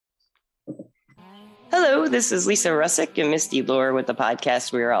Hello, this is Lisa Russick and Misty Lore with the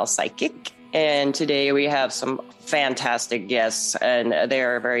podcast We're All Psychic. And today we have some fantastic guests, and they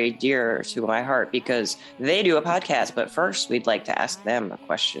are very dear to my heart because they do a podcast. But first, we'd like to ask them a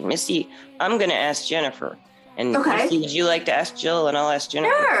question. Misty, I'm going to ask Jennifer. And okay. Misty, would you like to ask Jill, and I'll ask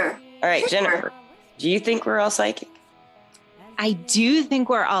Jennifer? Sure. All right, sure. Jennifer, do you think we're all psychic? I do think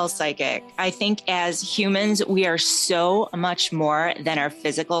we're all psychic. I think as humans, we are so much more than our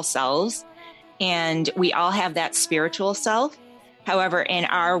physical selves. And we all have that spiritual self. However, in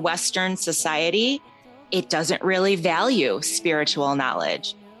our Western society, it doesn't really value spiritual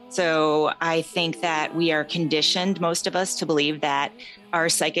knowledge. So I think that we are conditioned, most of us, to believe that our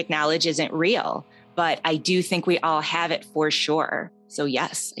psychic knowledge isn't real. But I do think we all have it for sure. So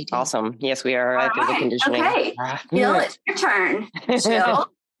yes, I do. Awesome. Yes, we are after the conditioning. Okay. Jill, it's your turn.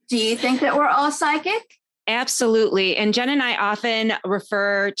 Jill, do you think that we're all psychic? Absolutely. And Jen and I often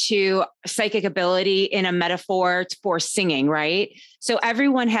refer to psychic ability in a metaphor for singing, right? So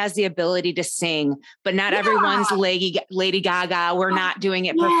everyone has the ability to sing, but not everyone's Lady Gaga. We're not doing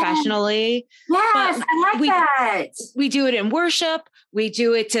it professionally. Yes, but I like that. We do it in worship. We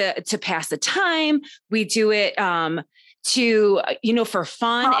do it to pass the time. We do it for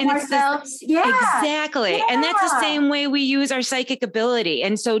fun. And ourselves. Exactly. Yeah. And that's the same way we use our psychic ability.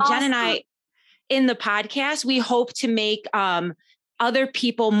 And so Jen and I, in the podcast, we hope to make other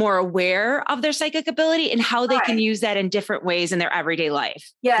people more aware of their psychic ability and how they can use that in different ways in their everyday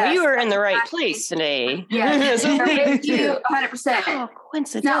life. Yeah, you are in the right place today. Yes, thank you 100%. Oh,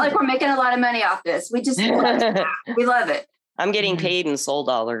 coincidence. It's not like we're making a lot of money off this. We just love it. We love it. I'm getting paid in soul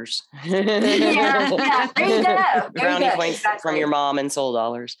dollars. Yeah, there you go. Brownie points from your mom in soul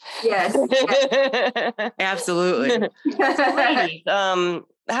dollars. Yes. Absolutely. So ladies,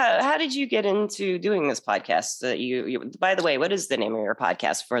 how did you get into doing this podcast? You, by the way, what is the name of your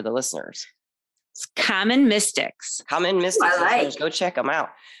podcast for the listeners? It's Common Mystics. Common Mystics. Listeners, go check them out.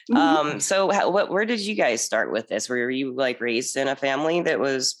 Mm-hmm. So where did you guys start with this? Were you like raised in a family that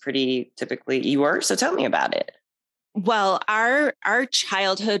was pretty typically you were? So tell me about it. Well, our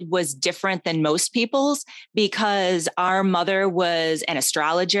childhood was different than most people's because our mother was an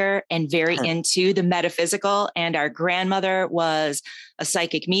astrologer and very into the metaphysical, and our grandmother was a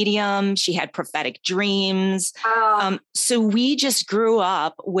psychic medium. She had prophetic dreams. So we just grew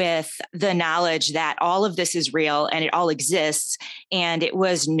up with the knowledge that all of this is real and it all exists, and it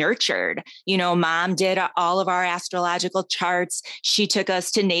was nurtured. You know, Mom did all of our astrological charts. She took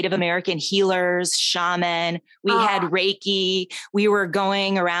us to Native American healers, shaman. We had Reiki. We were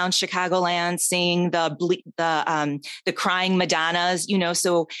going around Chicagoland seeing the crying Madonnas, you know,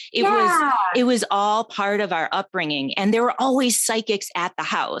 so it was all part of our upbringing, and there were always psychics at the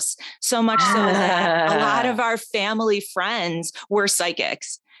house. So much so that a lot of our family friends were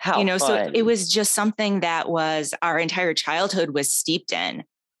psychics. So it was just something that was our entire childhood was steeped in.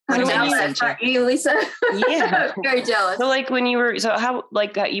 I'm jealous. Are you, Lisa? Yeah. Very jealous. So like when you were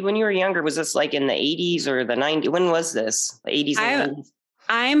younger, was this like in the 80s or the 90s? When was this? The 80s and 90s?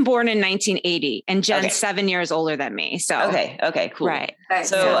 I'm born in 1980 and Jen's 7 years older than me. So okay, cool. Right.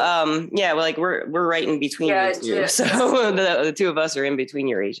 So we're right in between you two. Yeah. So the two of us are in between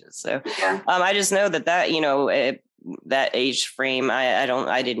your ages. So I just know that that age frame,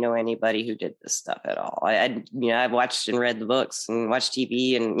 I didn't know anybody who did this stuff at all. I've watched and read the books and watched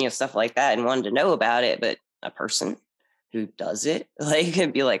TV and stuff like that and wanted to know about it, but a person who does it, like,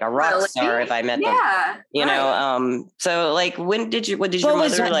 it'd be like a rock star if I met them. So like, what did your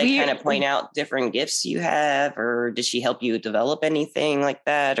mother kind of point out different gifts you have, or did she help you develop anything like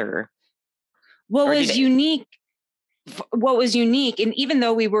that, or what was unique? And even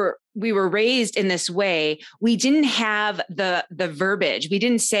though we were raised in this way, we didn't have the verbiage. We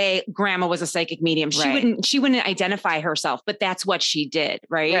didn't say grandma was a psychic medium. She wouldn't identify herself, but that's what she did.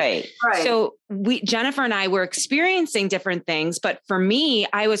 Right. So Jennifer and I were experiencing different things, but for me,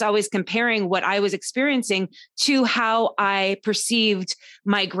 I was always comparing what I was experiencing to how I perceived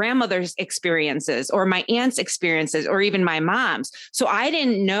my grandmother's experiences or my aunt's experiences or even my mom's. So I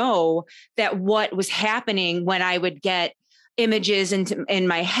didn't know that what was happening when I would get images in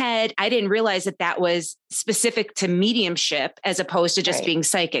my head. I didn't realize that was specific to mediumship as opposed to just being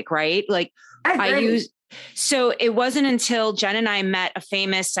psychic, right? Like so it wasn't until Jen and I met a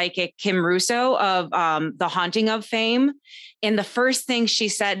famous psychic, Kim Russo of The Haunting of fame. And the first thing she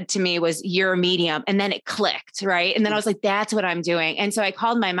said to me was, "You're a medium." And then it clicked, right? And then I was like, that's what I'm doing. And so I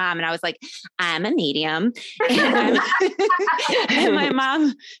called my mom and I was like, "I'm a medium." And my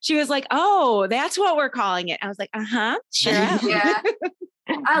mom, she was like, "Oh, that's what we're calling it." I was like, sure. Yeah.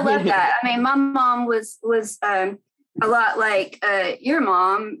 I love that. I mean, my mom was a lot like your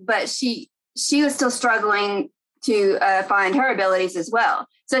mom, but she she was still struggling to find her abilities as well.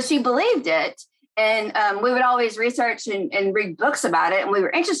 So she believed it. And we would always research and read books about it. And we were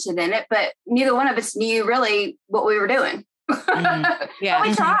interested in it, but neither one of us knew really what we were doing. Yeah. But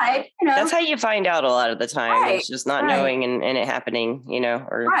we tried, That's how you find out a lot of the time. Right. It's just not knowing and it happening,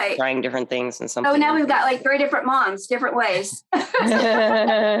 or trying different things and something. Oh, now we've got like 3 different moms, different ways.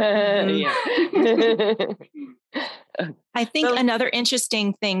 I think another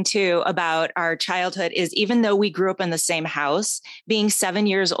interesting thing too about our childhood is even though we grew up in the same house, being 7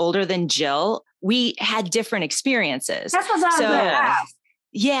 years older than Jill, we had different experiences. That's what I was going to ask.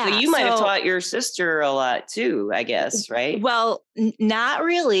 Yeah. So you might have taught your sister a lot too, I guess, right? Well, not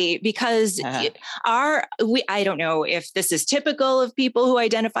really, because I don't know if this is typical of people who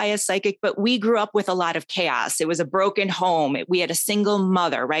identify as psychic, but we grew up with a lot of chaos. It was a broken home. We had a single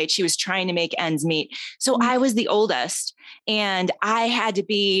mother, right? She was trying to make ends meet. So I was the oldest and I had to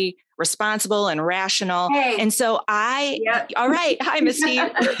be responsible and rational. Hey. And so all right. Hi, Miss Steve.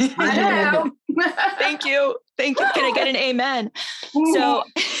 Hello. Thank you. Can I get an amen? So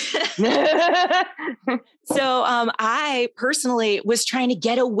I personally was trying to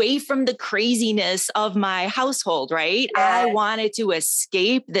get away from the craziness of my household, right? I wanted to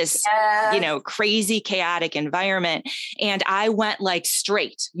escape this, crazy, chaotic environment. And I went like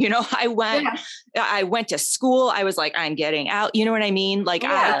straight, I went to school. I was like, I'm getting out. You know what I mean? Like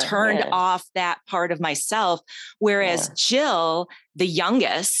I turned off that part of myself. Whereas Jill, the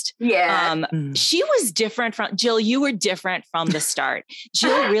youngest, she was different from Jill. You were different from the start.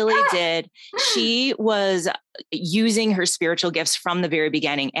 Jill really did. She was using her spiritual gifts from the very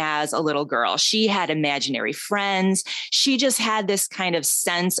beginning as a little girl. She had imaginary friends. She just had this kind of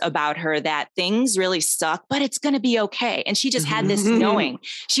sense about her that things really suck, but it's going to be okay. And she just had this knowing.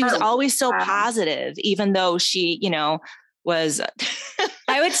 She was always so positive, even though she, was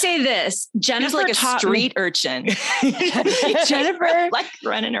I would say this. Jennifer like a street urchin. Jennifer like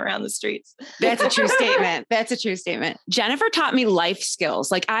running around the streets. That's a true statement. Jennifer taught me life skills.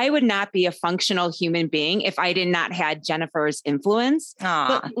 Like I would not be a functional human being if I did not had Jennifer's influence.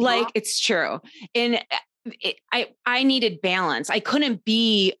 But it's true. And I needed balance. I couldn't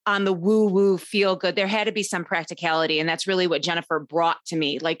be on the woo woo feel good. There had to be some practicality. And that's really what Jennifer brought to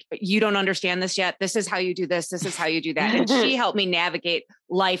me. Like, you don't understand this yet. This is how you do this. This is how you do that. And she helped me navigate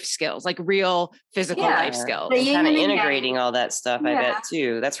life skills, like real physical life skills. Kind of integrating all that stuff, I bet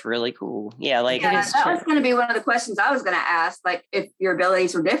too. That's really cool. Yeah. Like that was going to be one of the questions I was going to ask, like if your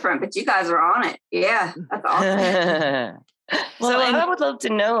abilities were different, but you guys are on it. Yeah. That's awesome. Well, so I would love to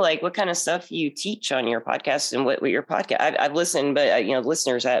know, like, what kind of stuff you teach on your podcast and what your podcast. I've listened, but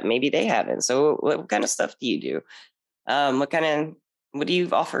listeners maybe they haven't. So, what kind of stuff do you do? What do you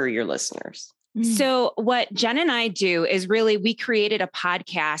offer your listeners? So, what Jen and I do is really we created a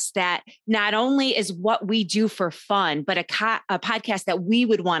podcast that not only is what we do for fun, but a podcast that we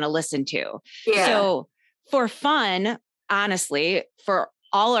would want to listen to. Yeah. So, for fun, honestly, for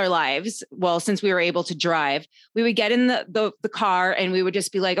all our lives, well, since we were able to drive, we would get in the car and we would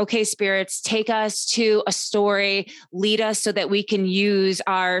just be like, okay, spirits, take us to a story, lead us so that we can use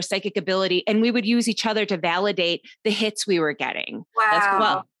our psychic ability. And we would use each other to validate the hits we were getting. Wow. That's cool.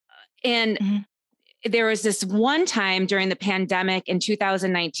 Well, and there was this one time during the pandemic in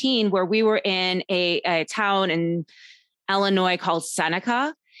 2019 where we were in a town in Illinois called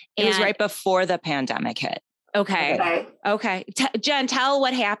Seneca. It was right before the pandemic hit. Okay. Jen, tell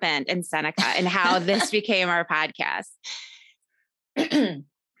what happened in Seneca and how this became our podcast.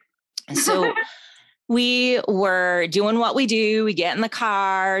 So we were doing what we do. We get in the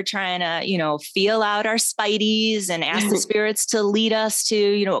car, trying to, feel out our spideys and ask the spirits to lead us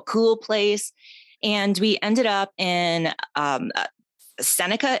to, a cool place. And we ended up in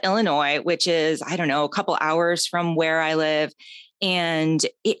Seneca, Illinois, which is, a couple hours from where I live. And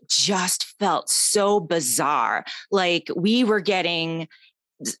it just felt so bizarre. Like we were getting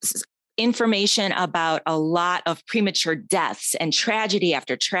information about a lot of premature deaths and tragedy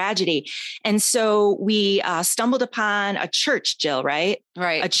after tragedy. And so we stumbled upon a church, Jill, right?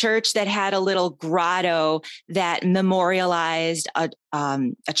 Right. A church that had a little grotto that memorialized a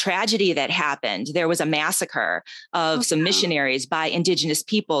tragedy that happened. There was a massacre of some missionaries by indigenous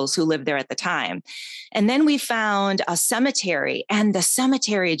peoples who lived there at the time. And then we found a cemetery, and the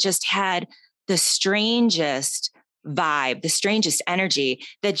cemetery just had the strangest vibe, the strangest energy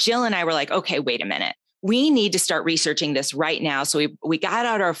that Jill and I were like, okay, wait a minute. We need to start researching this right now. So we got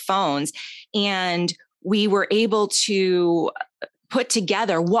out our phones and we were able to put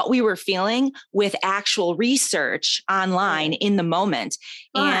together what we were feeling with actual research online in the moment.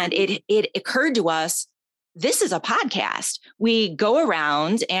 And it occurred to us, this is a podcast. We go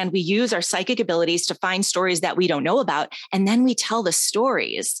around and we use our psychic abilities to find stories that we don't know about. And then we tell the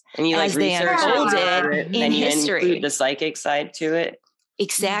stories and you as they unfolded in history. Include the psychic side to it.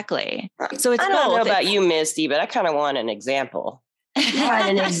 Exactly. So it's I don't know about you, Misty, but I kind of want an example.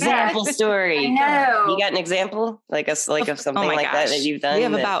 An example story. I know. You got an example? Like of something like that you've done? We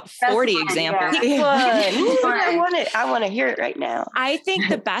have about 40 examples. Yeah. I want to hear it right now. I think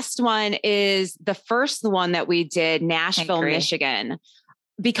the best one is the first one that we did, Nashville, Michigan,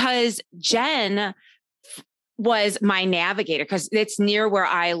 because Jen was my navigator because it's near where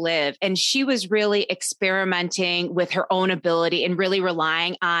I live. And she was really experimenting with her own ability and really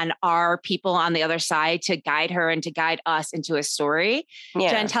relying on our people on the other side to guide her and to guide us into a story.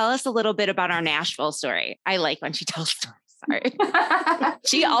 Yeah. Jen, tell us a little bit about our Nashville story. I like when she tells stories. Sorry.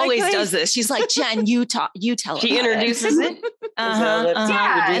 She always does this. She's like, Jen, you tell She introduces it.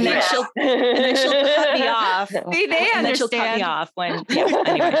 Yeah. And then she'll cut me off. See, they understand. And then she'll cut me off when,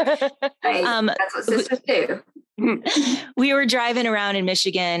 anyway. That's what sisters do. We were driving around in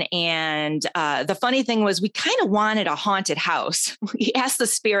Michigan, and the funny thing was we kind of wanted a haunted house. We asked the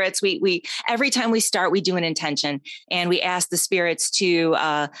spirits, we every time we start, we do an intention, and we ask the spirits to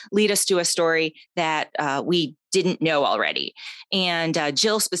lead us to a story that we didn't know already. And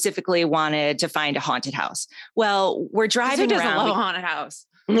Jill specifically wanted to find a haunted house. Well, we're driving Who doesn't around. Love a haunted house?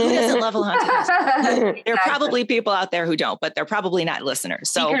 Who doesn't love a haunted house? There are probably people out there who don't, but they're probably not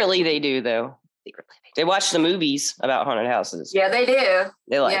listeners. So secretly they do, though. They watch the movies about haunted houses. Yeah, they do.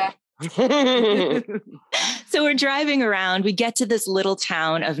 They like it. So we're driving around. We get to this little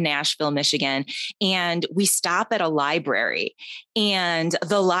town of Nashville, Michigan, and we stop at a library. And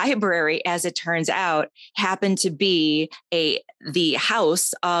the library, as it turns out, happened to be the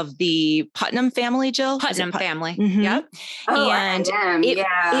house of the Putnam family, Jill? Putnam family. Mm-hmm. Yep. Oh, and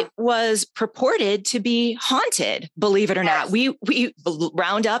it was purported to be haunted, believe it or not. We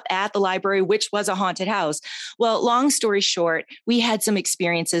round up at the library, which was a haunted house. Well, long story short, we had some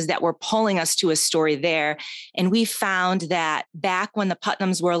experiences that were pulling us to a story there. And we found that back when the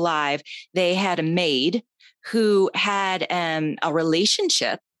Putnams were alive, they had a maid who had a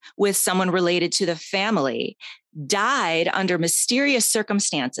relationship with someone related to the family, died under mysterious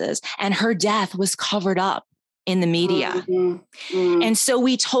circumstances, and her death was covered up in the media. Mm-hmm. Mm-hmm. And so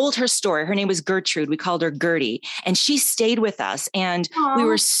we told her story. Her name was Gertrude. We called her Gertie, and she stayed with us. And we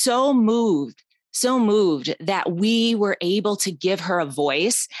were so moved that we were able to give her a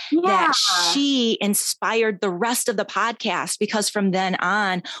voice, that she inspired the rest of the podcast, because from then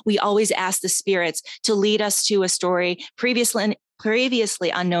on, we always asked the spirits to lead us to a story previously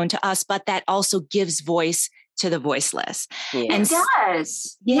unknown to us, but that also gives voice to the voiceless. Yeah. And it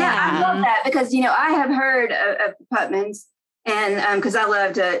does. Yeah. I love that, because, I have heard of Putnams, and because I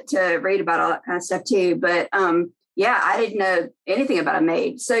love to read about all that kind of stuff too. But I didn't know anything about a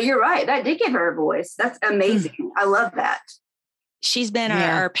maid. So you're right. That did give her a voice. That's amazing. I love that. She's been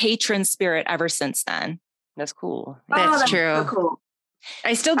our patron spirit ever since then. That's cool. That's true. So cool.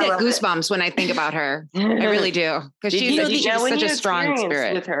 I still get goosebumps when I think about her. I really do. Because she's such a strong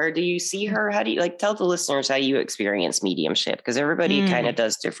spirit. With her, do you see her? How do you tell the listeners how you experience mediumship? Because everybody kind of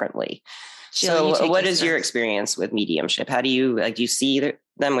does differently. So what is your experience with mediumship? How do you do you see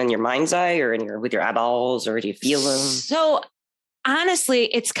them in your mind's eye, or with your eyeballs, or do you feel them? So honestly,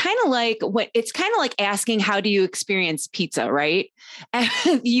 it's kind of like asking, how do you experience pizza, right?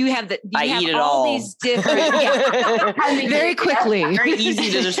 You have all these different very quickly. Very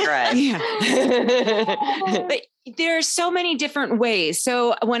easy to describe. But there are so many different ways.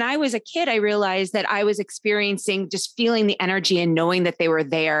 So when I was a kid, I realized that I was experiencing, just feeling the energy and knowing that they were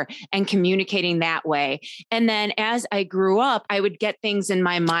there and communicating that way. And then as I grew up, I would get things in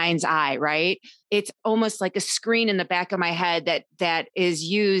my mind's eye, right? It's almost like a screen in the back of my head that is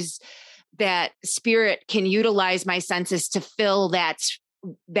used, that spirit can utilize my senses to fill that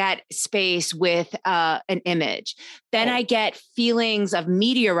space with an image. Then I get feelings of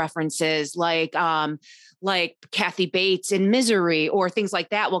media references, like Kathy Bates in Misery, or things like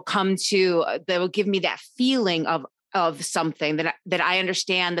that that will give me that feeling of something that I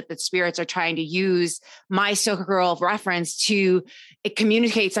understand that the spirits are trying to use my Girl reference to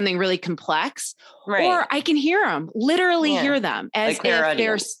communicate something really complex. Right. Or I can hear them, literally hear them, as if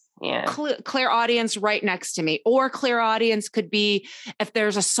there's clairaudience right next to me. Or clairaudience could be if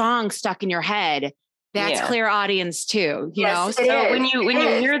there's a song stuck in your head. That's clairaudience too, you know? So when you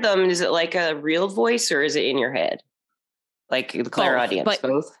hear them, is it like a real voice, or is it in your head? Like the clairaudience,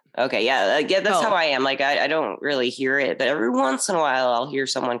 both? Okay. Yeah. That's how I am. Like, I don't really hear it, but every once in a while I'll hear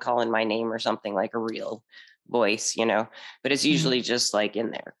someone calling my name or something, like a real voice, but it's usually just like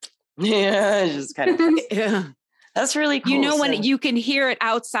in there. Yeah, just kind of. Yeah. That's really cool. You know, when you can hear it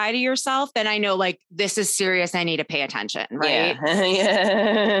outside of yourself, then I know like this is serious. I need to pay attention. Right.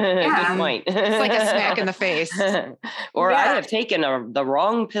 Yeah. Good point. It's like a smack in the face. Or I have taken the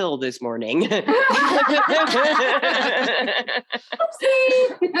wrong pill this morning.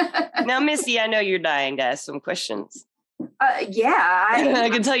 Now, Missy, I know you're dying to ask some questions. Yeah. I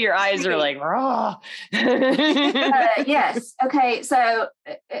can tell your eyes are like, raw. Yes. Okay. So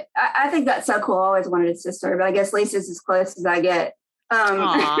I think that's so cool. I always wanted a sister, but I guess Lisa's as close as I get.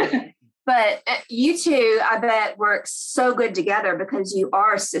 But you two, I bet, work so good together because you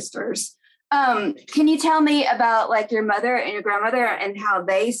are sisters. Can you tell me about like your mother and your grandmother and how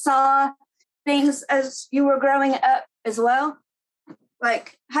they saw things as you were growing up as well?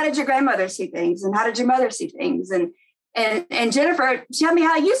 Like, how did your grandmother see things and how did your mother see things? And Jennifer, tell me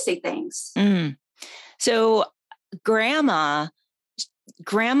how you see things. So grandma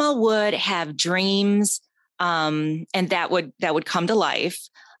would have dreams, and that would come to life.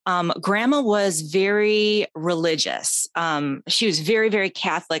 Grandma was very religious. She was very, very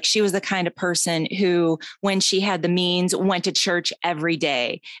Catholic. She was the kind of person who, when she had the means, went to church every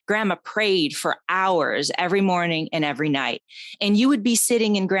day. Grandma prayed for hours every morning and every night. And you would be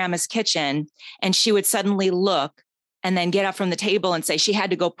sitting in grandma's kitchen and she would suddenly look and then get up from the table and say she had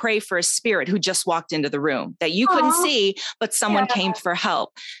to go pray for a spirit who just walked into the room that you couldn't see, but someone came for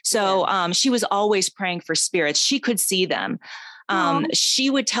help. So she was always praying for spirits. She could see them. She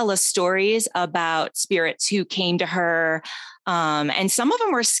would tell us stories about spirits who came to her. And some of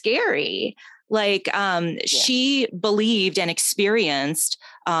them were scary. Like she believed and experienced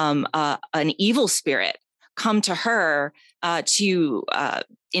an evil spirit come to her to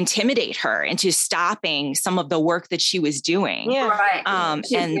intimidate her into stopping some of the work that she was doing. Yeah, right.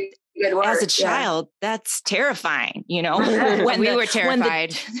 And as a child, that's terrifying. You know, when we were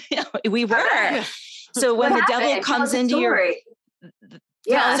terrified, we were. So when the devil comes into your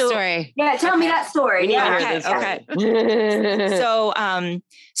tell the story. Yeah, tell me that story. Okay.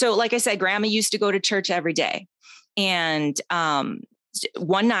 So like I said, grandma used to go to church every day. And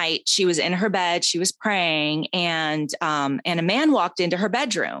one night she was in her bed, she was praying, and a man walked into her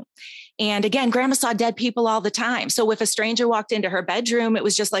bedroom. And again, grandma saw dead people all the time. So if a stranger walked into her bedroom, it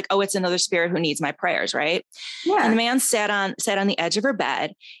was just like, oh, it's another spirit who needs my prayers, right? Yeah. And the man sat on the edge of her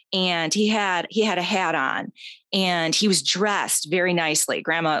bed, and he had a hat on, and he was dressed very nicely.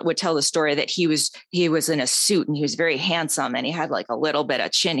 Grandma would tell the story that he was in a suit, and he was very handsome, and he had like a little bit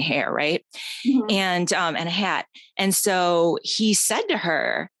of chin hair, right? Mm-hmm. And a hat. And so he said to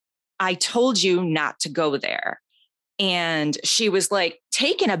her, "I told you not to go there." And she was like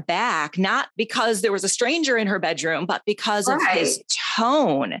taken aback, not because there was a stranger in her bedroom, but because of his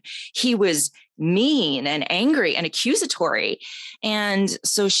tone. He was mean and angry and accusatory. And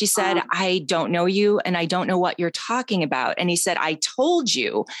so she said, "I don't know you and I don't know what you're talking about." And he said, "I told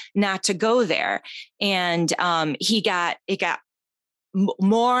you not to go there." And it got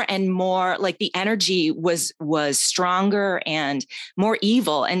more and more, like the energy was stronger and more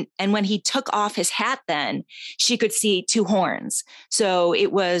evil. And when he took off his hat, then she could see two horns. So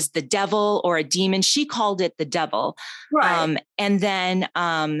it was the devil or a demon. She called it the devil. Right. And then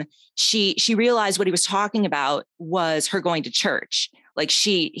she realized what he was talking about was her going to church. Like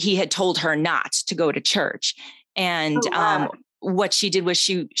he had told her not to go to church. And what she did was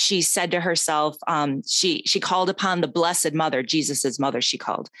she said to herself, she called upon the Blessed Mother, Jesus's mother. She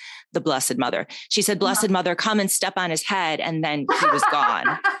called the Blessed Mother. She said, "Blessed Mother, come and step on his head." And then he was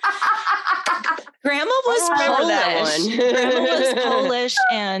gone. Grandma was Polish. Grandma was Polish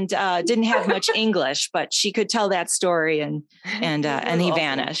and didn't have much English, but she could tell that story, and he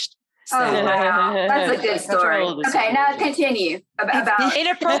vanished. So. Oh, wow. That's a good story. Okay, now continue about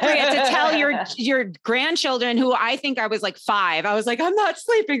inappropriate to tell your grandchildren, who I think I was like 5. I was like, I'm not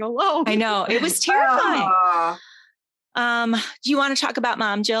sleeping alone. I know. It was terrifying. Do you want to talk about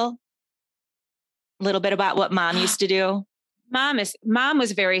Mom, Jill? A little bit about what Mom used to do? Mom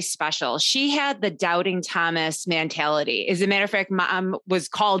was very special. She had the Doubting Thomas mentality. As a matter of fact, Mom was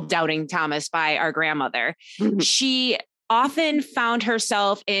called Doubting Thomas by our grandmother. She often found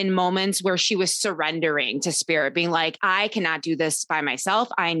herself in moments where she was surrendering to spirit, being like, "I cannot do this by myself.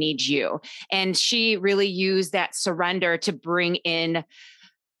 I need you." And she really used that surrender to bring in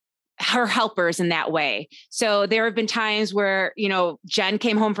her helpers in that way. So there have been times where, Jen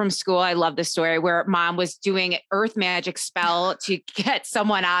came home from school. I love this story where mom was doing an earth magic spell to get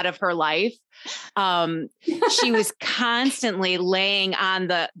someone out of her life. She was constantly laying on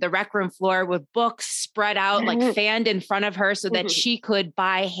the rec room floor with books spread out, like fanned in front of her so that she could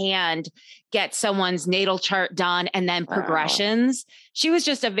by hand get someone's natal chart done and then progressions. She was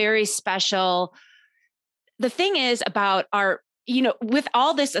just a very special. The thing is about with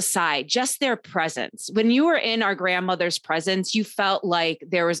all this aside, just their presence, when you were in our grandmother's presence, you felt like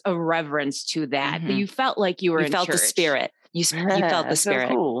there was a reverence to that. You felt like you were in felt church. The spirit. You felt the spirit.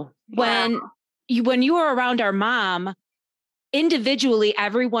 So cool. When you were around our mom, individually,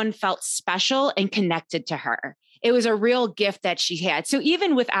 everyone felt special and connected to her. It was a real gift that she had. So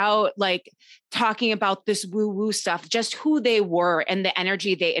even without like talking about this woo-woo stuff, just who they were and the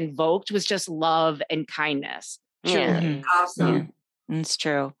energy they invoked was just love and kindness. Yeah. Awesome. Yeah. It's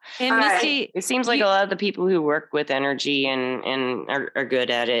true. And Misty, it seems like a lot of the people who work with energy and are good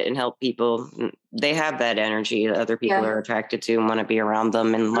at it and help people, they have that energy that other people are attracted to and want to be around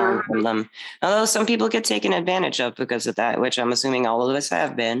them and learn from them. Although some people get taken advantage of because of that, which I'm assuming all of us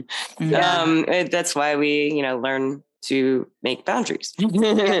have been. That's why we, learn to make boundaries.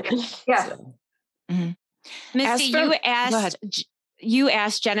 So. Misty, you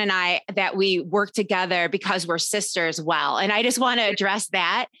asked Jen and I that we work together because we're sisters. Well, and I just want to address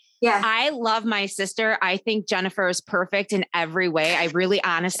that. Yeah. I love my sister. I think Jennifer is perfect in every way. I really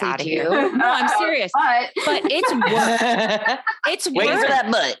honestly do. No, I'm serious. But it's work. It's work. Wait for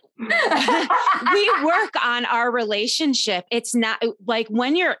that butt. We work on our relationship. It's not like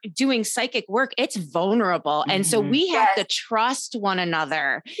when you're doing psychic work, it's vulnerable. And so we have to trust one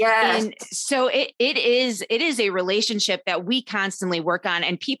another. Yes. And so it is a relationship that we constantly work on.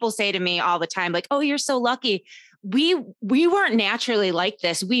 And people say to me all the time, like, oh, you're so lucky. We weren't naturally like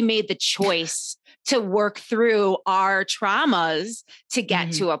this. We made the choice to work through our traumas to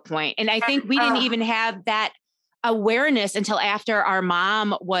get to a point. And I think we didn't even have that awareness until after our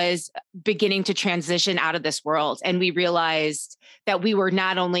mom was beginning to transition out of this world. And we realized that we were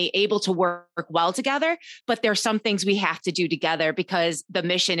not only able to work well together, but there's some things we have to do together because the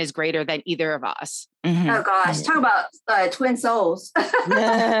mission is greater than either of us. Oh gosh, talk about twin souls.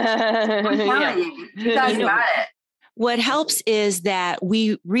 I'm telling you guys got it. What helps is that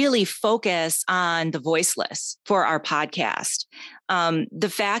we really focus on the voiceless for our podcast.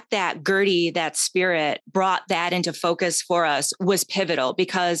 The fact that Gertie, that spirit, brought that into focus for us was pivotal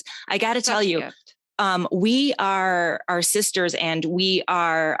because I got to tell you, we are our sisters and we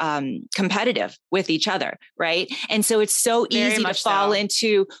are competitive with each other, right? And so it's so easy to fall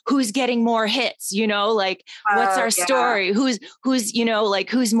into who's getting more hits, like what's our story, who's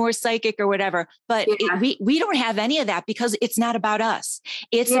who's more psychic or whatever. But we don't have any of that because it's not about us.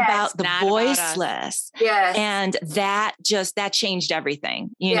 It's about the voiceless. Yes. And that changed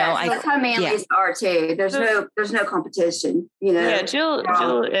everything. That's how manlies are too. There's no competition, Yeah, Jill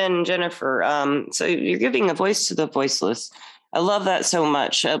and Jennifer. So you're giving a voice to the voiceless. I love that so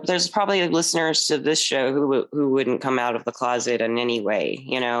much. There's probably listeners to this show who wouldn't come out of the closet in any way,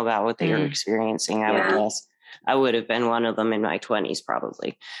 about what they were experiencing. I would guess I would have been one of them in my 20s,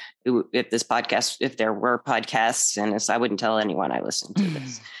 probably. If there were podcasts and this, I wouldn't tell anyone I listened to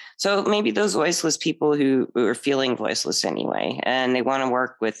this. So maybe those voiceless people who are feeling voiceless anyway, and they want to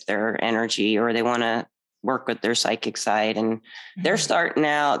work with their energy or they want to work with their psychic side and they're starting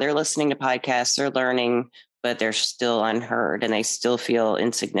out, they're listening to podcasts, they're learning, but they're still unheard and they still feel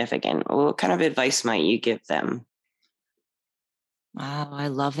insignificant. What kind of advice might you give them? Wow, I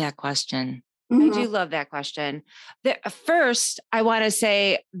love that question. I do love that question. First, I want to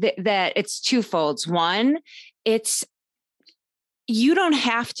say that it's twofold. One, you don't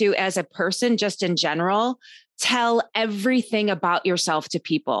have to, as a person, just in general, tell everything about yourself to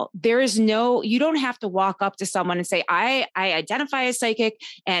people. You don't have to walk up to someone and say, I identify as psychic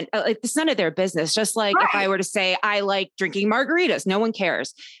and it's none of their business. Just like if I were to say, I like drinking margaritas, no one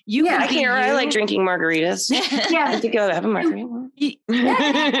cares. I care. I like drinking margaritas. I think I'll have a margarita.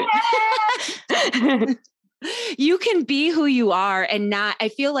 You can be who you are and not, I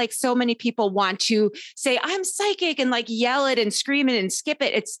feel like so many people want to say, I'm psychic and like yell it and scream it and skip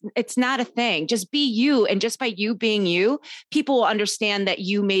it. It's not a thing. Just be you. And just by you being you, people will understand that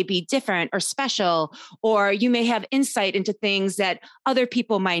you may be different or special, or you may have insight into things that other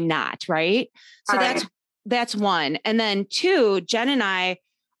people might not. Right. So that's one. And then two, Jen and I,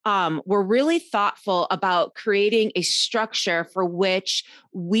 we're really thoughtful about creating a structure for which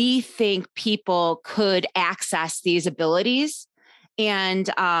we think people could access these abilities. And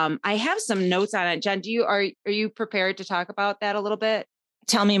I have some notes on it. Jen, are you prepared to talk about that a little bit?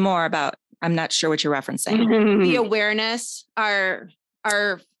 Tell me more about, I'm not sure what you're referencing. The awareness, our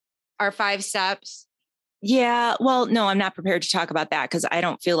 5 steps. Yeah. Well, no, I'm not prepared to talk about that because I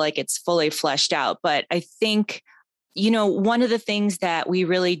don't feel like it's fully fleshed out. But I think, one of the things that we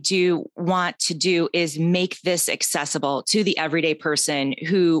really do want to do is make this accessible to the everyday person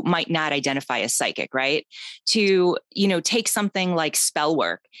who might not identify as psychic, right? To, take something like spell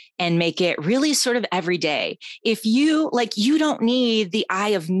work and make it really sort of everyday. If you don't need the eye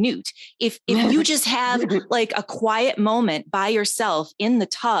of Newt. If you just have like a quiet moment by yourself in the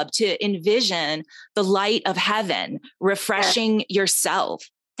tub to envision the light of heaven, refreshing yourself,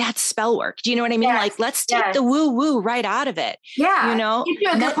 that's spell work. Do you know what I mean? Yes. Like, let's take the woo woo right out of it. Yeah. Give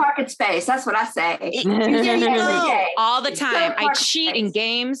you a good parking space. That's what I say. All the time. I cheat in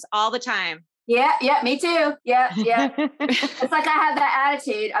games all the time. Yeah. Me too. Yeah. It's like I have that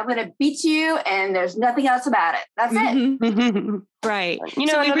attitude. I'm going to beat you and there's nothing else about it. That's it. Right.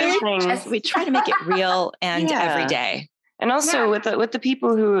 So we try to make it real and everyday. And also with the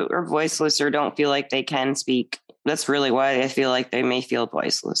people who are voiceless or don't feel like they can speak, that's really why I feel like they may feel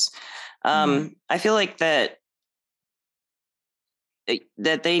voiceless. I feel like that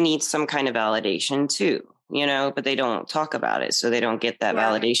they need some kind of validation too, but they don't talk about it. So they don't get that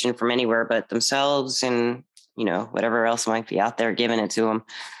validation from anywhere but themselves and, whatever else might be out there giving it to them.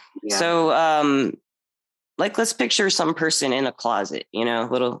 Yeah. So, let's picture some person in a closet,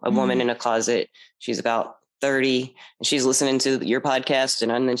 a woman in a closet. She's about 30 and she's listening to your podcast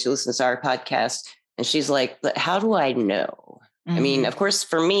and then she listens to our podcast. And she's like, but how do I know? I mean, of course,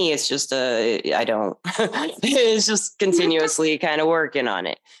 for me, it's just I don't, it's just continuously kind of working on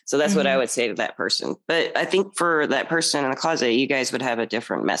it. So that's what I would say to that person. But I think for that person in the closet, you guys would have a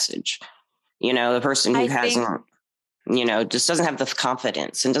different message. The person who hasn't, just doesn't have the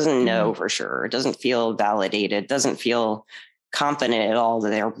confidence and doesn't know for sure. It doesn't feel validated, doesn't feel confident at all that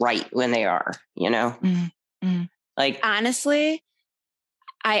they're right when they are, Like,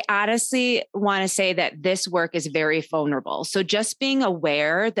 I honestly want to say that this work is very vulnerable. So just being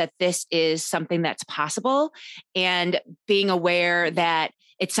aware that this is something that's possible and being aware that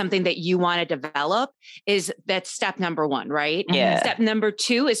it's something that you want to develop that's step number 1, right? Yeah. Step number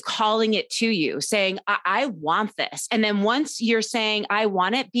 2 is calling it to you, saying, I want this. And then once you're saying, I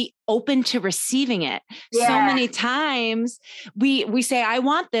want it, be open to receiving it. Yeah. So many times we say, I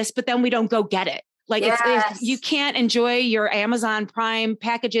want this, but then we don't go get it. Like it's you can't enjoy your Amazon Prime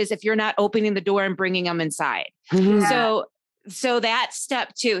packages if you're not opening the door and bringing them inside. Yeah. So that's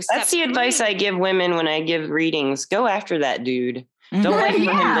step 2. That's the advice I give women when I give readings. Go after that dude. Don't wait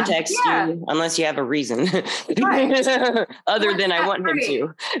for him to text you unless you have a reason other than I want him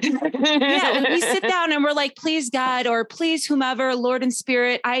to. We sit down and we're like, please God, or please whomever, Lord and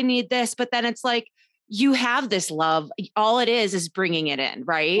Spirit, I need this. But then it's like, you have this love. All it is bringing it in,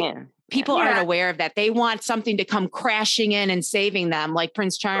 right? Yeah. People aren't aware of that. They want something to come crashing in and saving them, like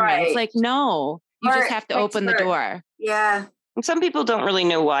Prince Charming. Right. It's like, no, you just have to open the door. Yeah. And some people don't really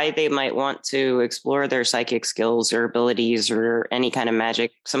know why they might want to explore their psychic skills or abilities or any kind of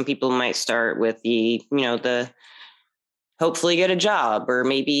magic. Some people might start with the hopefully get a job or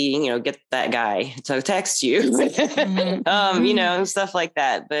maybe, get that guy to text you, stuff like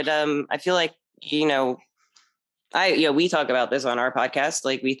that. But I feel like, we talk about this on our podcast.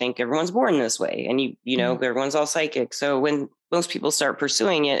 Like we think everyone's born this way and everyone's all psychic. So when most people start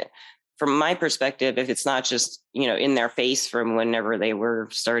pursuing it, from my perspective, if it's not just, in their face from whenever they were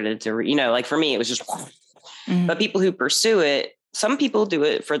started to, like for me, it was just, but people who pursue it, some people do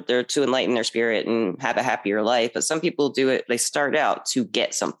it to enlighten their spirit and have a happier life. But some people do it, they start out to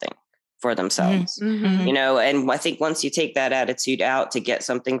get something for themselves, and I think once you take that attitude out to get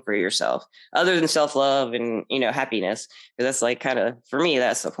something for yourself, other than self-love and, happiness, because that's like kind of, for me,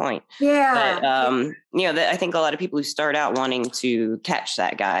 that's the point. Yeah. But, I think a lot of people who start out wanting to catch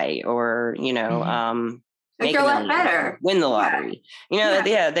that guy or, make your life better, win the lottery,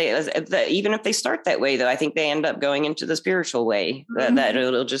 they even if they start that way, though, I think they end up going into the spiritual way that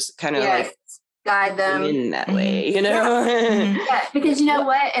it'll just kind of like guide them in that way, Yeah, because you know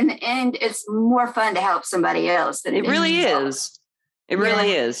what? In the end, it's more fun to help somebody else than it really is. It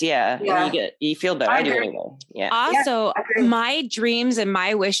really is. Yeah. And you feel better. I do anyway. Yeah. Also, my dreams and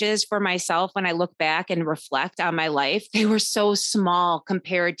my wishes for myself, when I look back and reflect on my life, they were so small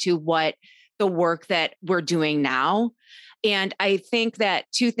compared to what the work that we're doing now. And I think that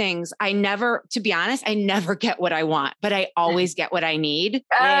 2 things, to be honest, I never get what I want, but I always get what I need.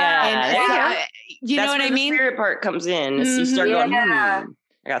 Yeah. You know what I mean? The spirit part comes in. You start going,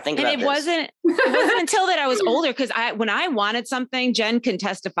 I got to think about this. And it wasn't until that I was older, because when I wanted something, Jen can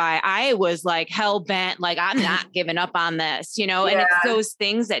testify, I was like hell bent, like I'm not giving up on this, and it's those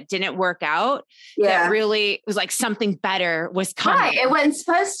things that didn't work out that really was like something better was coming. Right. It wasn't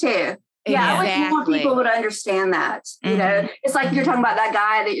supposed to. Yeah, I wish more people would understand that. You know, it's like you're talking about that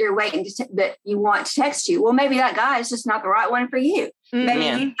guy that you're waiting that you want to text you. Well, maybe that guy is just not the right one for you. Maybe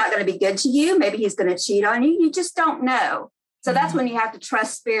he's not going to be good to you. Maybe he's going to cheat on you. You just don't know. So that's when you have to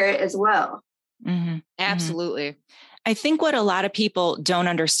trust spirit as well. Absolutely. I think what a lot of people don't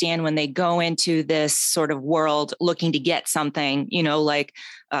understand when they go into this sort of world looking to get something, like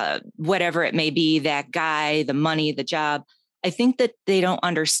whatever it may be, that guy, the money, the job, I think that they don't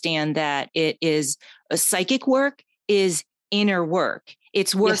understand that it is a psychic work is inner work.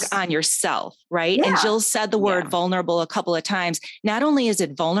 It's work on yourself, right? Yeah. And Jill said the word vulnerable a couple of times. Not only is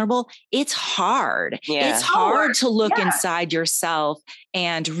it vulnerable, it's hard. Yeah. It's hard to look inside yourself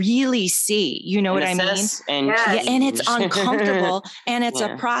and really see, you know what I mean? And it's uncomfortable and it's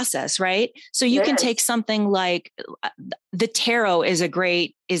a process, right? So you can take something like the tarot is a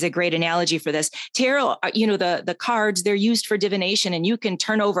great analogy for this. Tarot, the cards, they're used for divination, and you can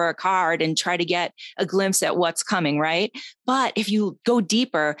turn over a card and try to get a glimpse at what's coming, right? But if you go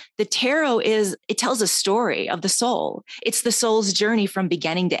deeper, the tarot it tells a story of the soul. It's the soul's journey from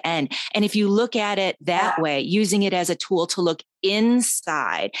beginning to end. And if you look at it that way, using it as a tool to look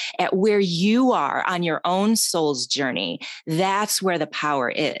inside at where you are on your own soul's journey, that's where the power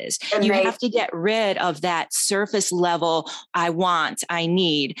is. You have to get rid of that surface level, I want, I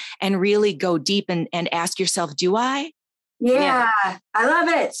need, and really go deep and ask yourself, do I? Yeah. I love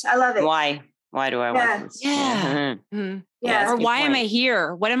it. I love it. Why do I want this? Yeah. Or why am I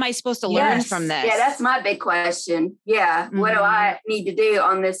here? What am I supposed to learn from this? Yeah, that's my big question. Yeah. What do I need to do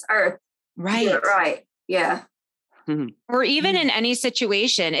on this earth? Right. Right. Yeah. Or even in any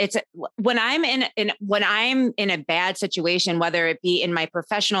situation, it's when I'm in a bad situation, whether it be in my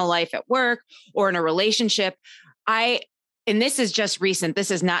professional life at work or in a relationship, and this is just recent.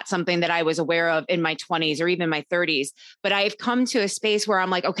 This is not something that I was aware of in my 20s or even my 30s, but I've come to a space where I'm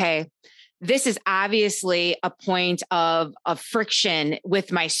like, okay, this is obviously a point of friction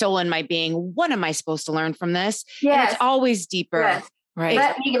with my soul and my being. What am I supposed to learn from this? Yes. And it's always deeper. Yes. Right.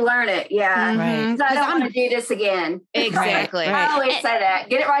 Let me learn it. Yeah. Right. So I don't want to do this again. Exactly. I always say that.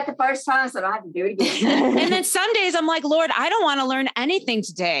 Get it right the first time so I don't have to do it again. And then some days I'm like, Lord, I don't want to learn anything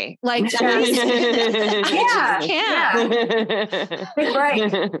today. Like, Big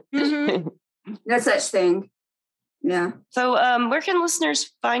break. No such thing. Yeah. So where can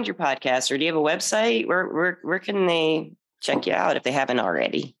listeners find your podcast, or do you have a website? Where can they check you out if they haven't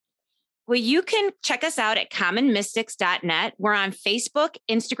already? Well, you can check us out at commonmystics.net. We're on Facebook,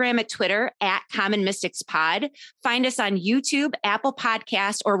 Instagram, and Twitter at Common Mystics Pod. Find us on YouTube, Apple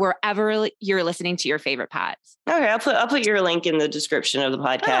Podcasts, or wherever you're listening to your favorite pods. Okay, I'll put your link in the description of the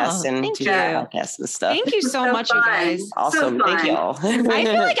podcast and to your podcast and stuff. Thank you so much, you guys. Awesome. Thank y'all. I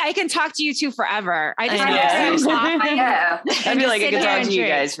feel like I can talk to you two forever. I feel like I can talk to you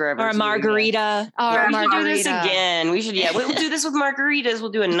guys forever. Or a margarita. We should do this again. We should, we'll do this with margaritas. We'll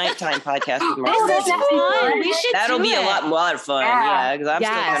do a nighttime podcast with margaritas. We should That'll be a lot of fun. Yeah, because I'm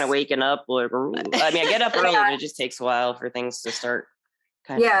still kind of waking up. I get up early, but it just takes a while for things to start.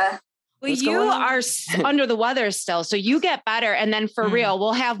 Well, you are under the weather still, so you get better. And then for real,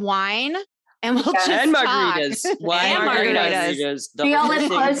 we'll have wine and we'll just margaritas. Talk. Wine and margaritas. Do y'all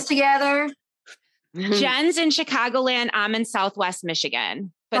live close together? Jen's in Chicagoland. I'm in Southwest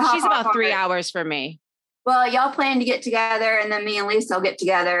Michigan, but she's about 3 hours from me. Well, y'all plan to get together, and then me and Lisa will get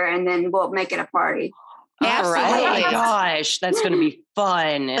together, and then we'll make it a party. Absolutely. Oh my gosh, that's going to be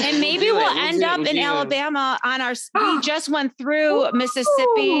fun. And maybe we'll end up in Alabama on our, we just went through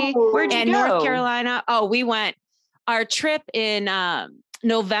Mississippi and North Carolina. Oh, we went, our trip in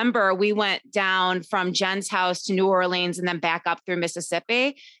November, we went down from Jen's house to New Orleans and then back up through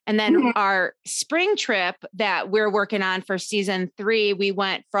Mississippi. And then our spring trip that we're working on for season 3, we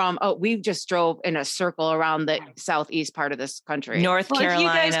went from, we just drove in a circle around the southeast part of this country. North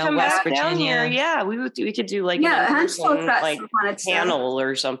Carolina, West Virginia. Yeah, we could do like a panel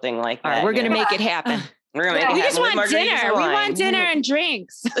or something like that. Right, we're going to make it happen. We're gonna make it we just want dinner. We want dinner and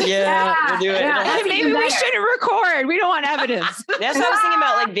drinks. Yeah, we'll do it. Maybe we shouldn't record. We don't want evidence. That's what I was thinking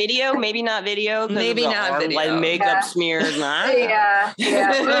about, like video. Maybe not video. Maybe not video. Like makeup smears. Yeah.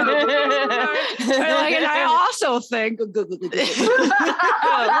 And I also think, listeners,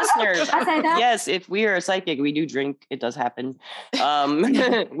 yes, if we are a psychic, we do drink. It does happen. We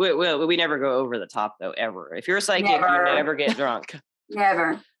never go over the top though, ever. If you're a psychic, you never get drunk.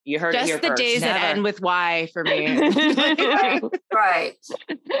 Never. You heard just it here the first. days that end with Y for me. Right.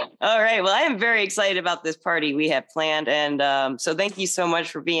 All right. Well, I am very excited about this party we have planned. And so thank you so much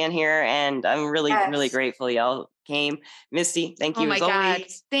for being here. And I'm really, really grateful y'all came. Misty, thank you as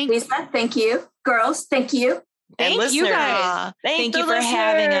always. Lisa, thank you. Girls, thank you. Thank you guys. Thank you for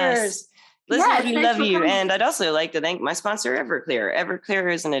having us. Listeners, we love you. And I'd also like to thank my sponsor, Everclear.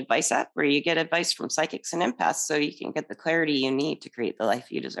 Everclear is an advice app where you get advice from psychics and empaths so you can get the clarity you need to create the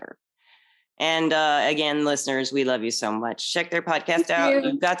life you deserve. And again, listeners, we love you so much. Check their podcast out.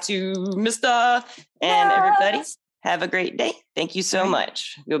 You've got to, Mr. And everybody, have a great day. Thank you so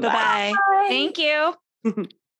much. Goodbye. Bye. Thank you.